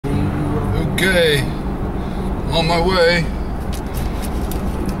Okay, on my way.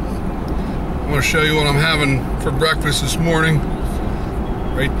 I want to show you what I'm having for breakfast this morning.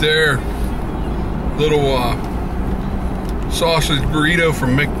 Right there, little sausage burrito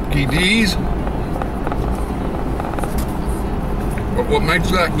from Mickey D's. But what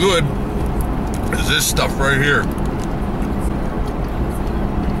makes that good is this stuff right here.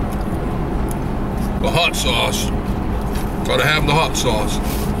 The hot sauce. Gotta have the hot sauce.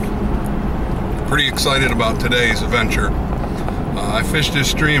 Pretty excited about today's adventure. I fished this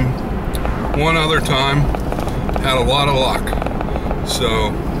stream one other time, had a lot of luck.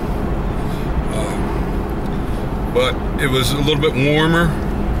 So, but it was a little bit warmer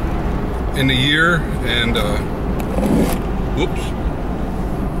in the year, and whoops.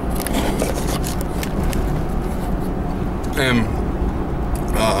 And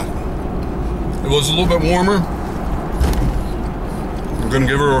it was a little bit warmer. I'm gonna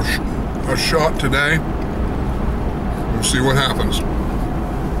give her a shot today. We'll see what happens.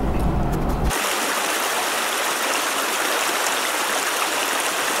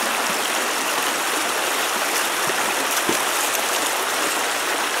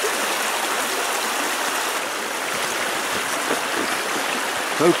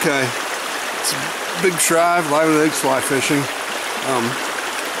 Okay, it's a big Shrive, live egg fly fishing.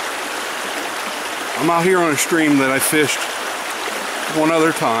 I'm out here on a stream that I fished one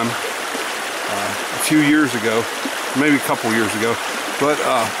other time a few years ago, maybe a couple years ago. But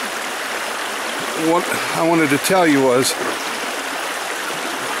what I wanted to tell you was,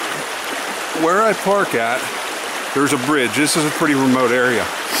 where I park at, there's a bridge. This is a pretty remote area,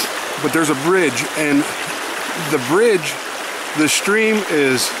 but there's a bridge, and the bridge, the stream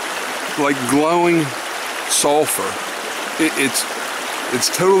is like glowing sulfur. It's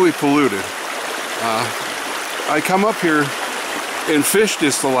totally polluted. I come up here and fished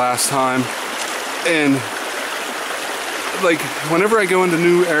this the last time, and like whenever I go into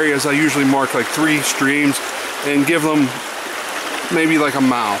new areas, I usually mark like 3 streams and give them maybe like a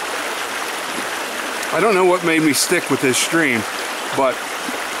mile. I don't know what made me stick with this stream, but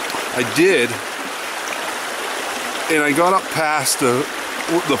I did, and I got up past the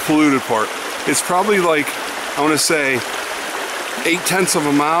polluted part. It's probably like, I want to say 8/10 of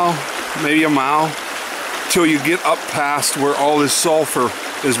a mile, maybe a mile, till you get up past where all this sulfur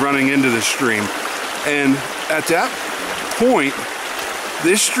is running into the stream. And at that point,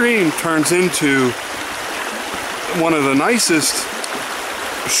 this stream turns into one of the nicest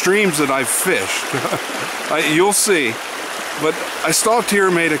streams that I've fished. You'll see. But I stopped here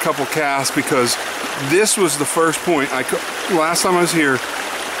and made a couple casts because this was the first point. Last time I was here,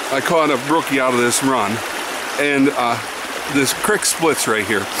 I caught a brookie out of this run, and this creek splits right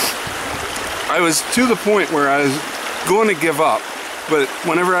here. I was to the point where I was going to give up, but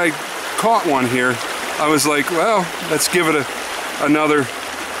whenever I caught one here, I was like, well, let's give it another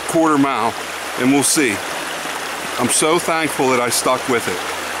quarter mile, and we'll see. I'm so thankful that I stuck with it.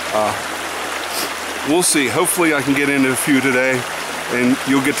 We'll see. Hopefully I can get into a few today, and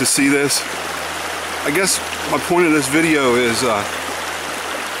you'll get to see this. I guess my point of this video is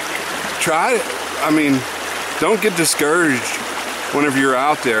try it. I mean, don't get discouraged whenever you're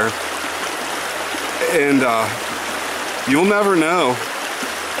out there, and you'll never know.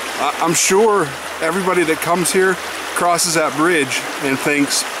 I'm sure everybody that comes here crosses that bridge and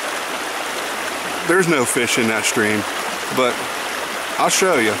thinks there's no fish in that stream, but I'll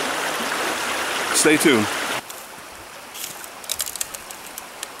show you. Stay tuned.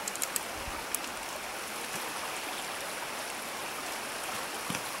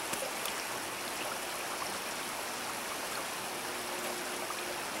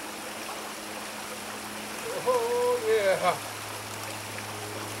 Oh yeah.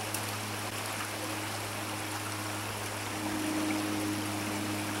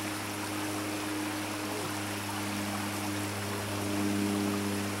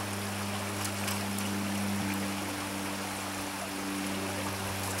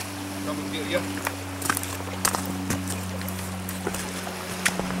 Come and get you.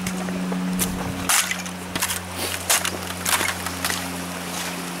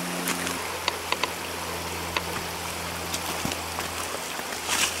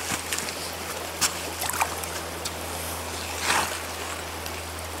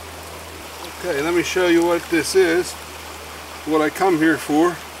 Okay, let me show you what this is, what I come here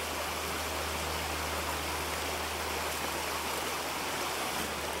for.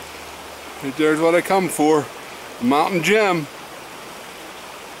 Right there's what I come for, a mountain gem.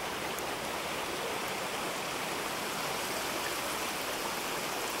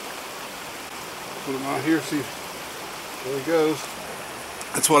 Put him out here, see where he goes.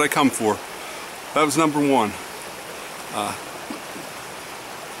 That's what I come for. That was number one.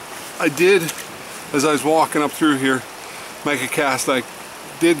 I did, as I was walking up through here, make a cast. I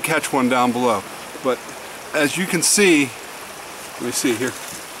did catch one down below. But as you can see, let me see here.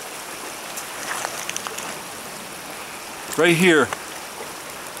 Right here,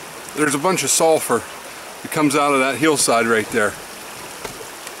 there's a bunch of sulfur that comes out of that hillside right there.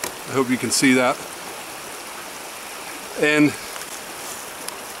 I hope you can see that. And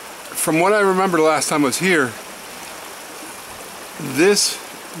from what I remember the last time I was here, this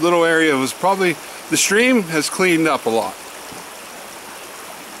little area was probably, the stream has cleaned up a lot.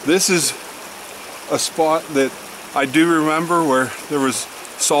 This is a spot that I do remember where there was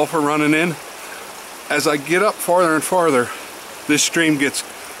sulfur running in. As I get up farther and farther, this stream gets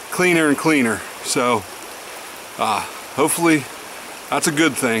cleaner and cleaner. So hopefully that's a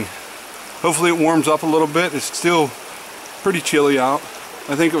good thing. Hopefully it warms up a little bit. It's still pretty chilly out.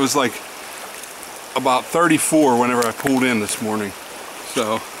 I think it was like about 34 whenever I pulled in this morning.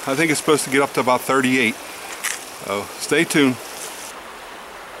 So I think it's supposed to get up to about 38. So stay tuned.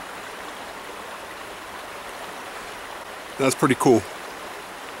 That's pretty cool.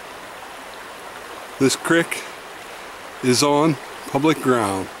 This creek is on public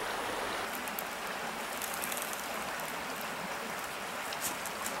ground.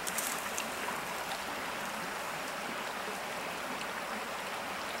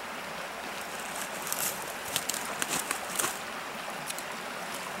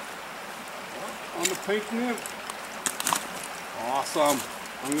 On the pink nymph. Awesome.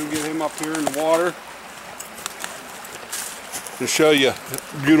 I'm going to get him up here in the water to show you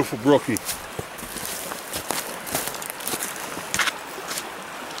a beautiful brookie.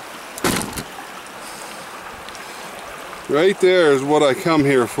 Right there is what I come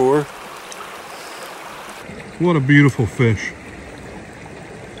here for. What a beautiful fish.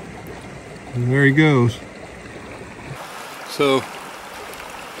 And there he goes. So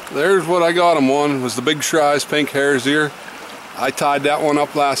there's what I got him on, was the big Shrive's pink hare's ear. I tied that one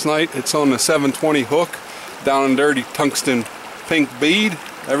up last night. It's on the 720 hook down in dirty tungsten pink bead.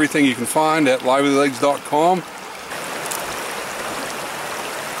 Everything you can find at livelylegs.com.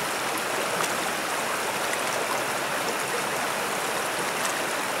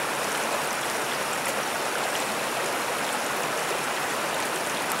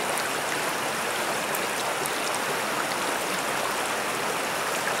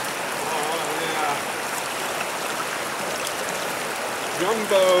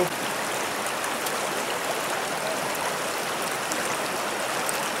 Jumbo.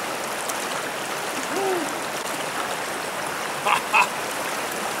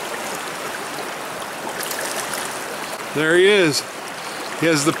 There he is. He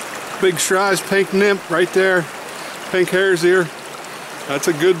has the big Shrive's pink nymph right there. Pink hare's ear. That's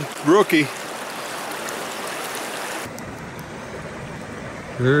a good brookie.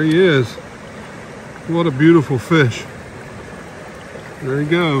 There he is. What a beautiful fish. There he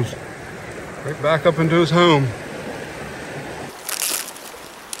goes. Right back up into his home.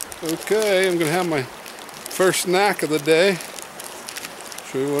 Okay, I'm gonna have my first snack of the day.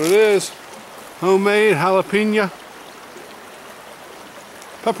 Show you what it is. Homemade jalapeno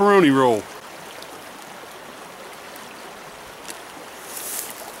pepperoni roll.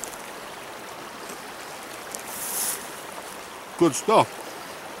 Good stuff.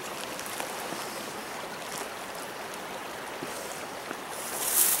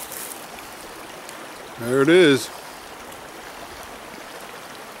 There it is.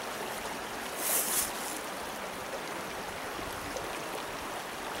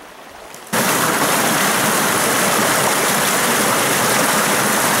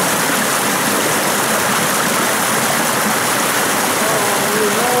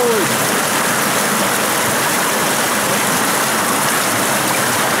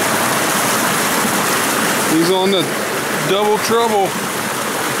 He's on the double trouble.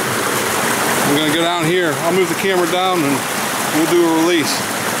 I'm gonna go down here. I'll move the camera down and we'll do a release.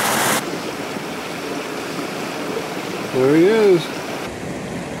 There he is.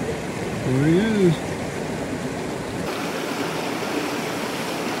 There he is.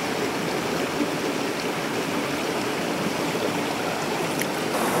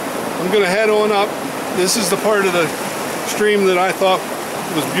 I'm gonna head on up. This is the part of the stream that I thought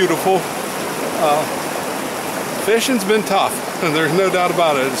was beautiful. Fishing's been tough, and there's no doubt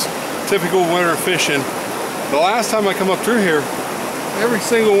about it. It's typical winter fishing. The last time I come up through here, every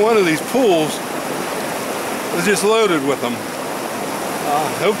single one of these pools was just loaded with them.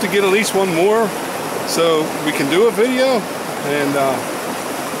 I hope to get at least one more so we can do a video, and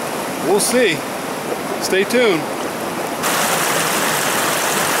we'll see. Stay tuned.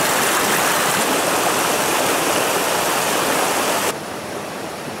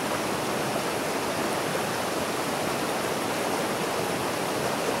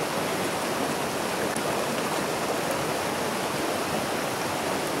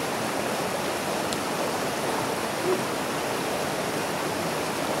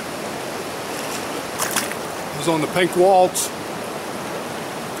 was on the pink waltz.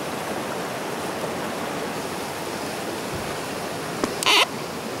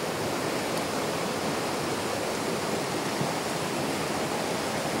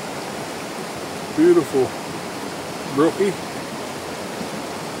 Beautiful brookie.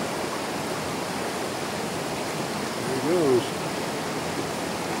 There he goes.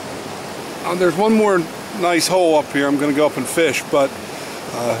 There's one more nice hole up here I'm going to go up and fish, but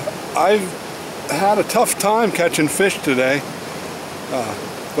I've had a tough time catching fish today.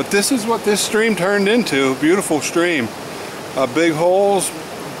 But this is what this stream turned into. Beautiful stream. Big holes,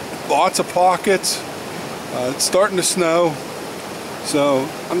 lots of pockets. It's starting to snow. So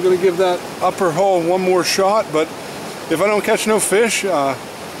I'm going to give that upper hole one more shot, but if I don't catch no fish, I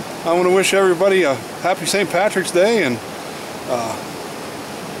want to wish everybody a happy St. Patrick's Day, and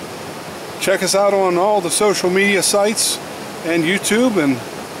check us out on all the social media sites and YouTube, and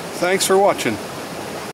thanks for watching.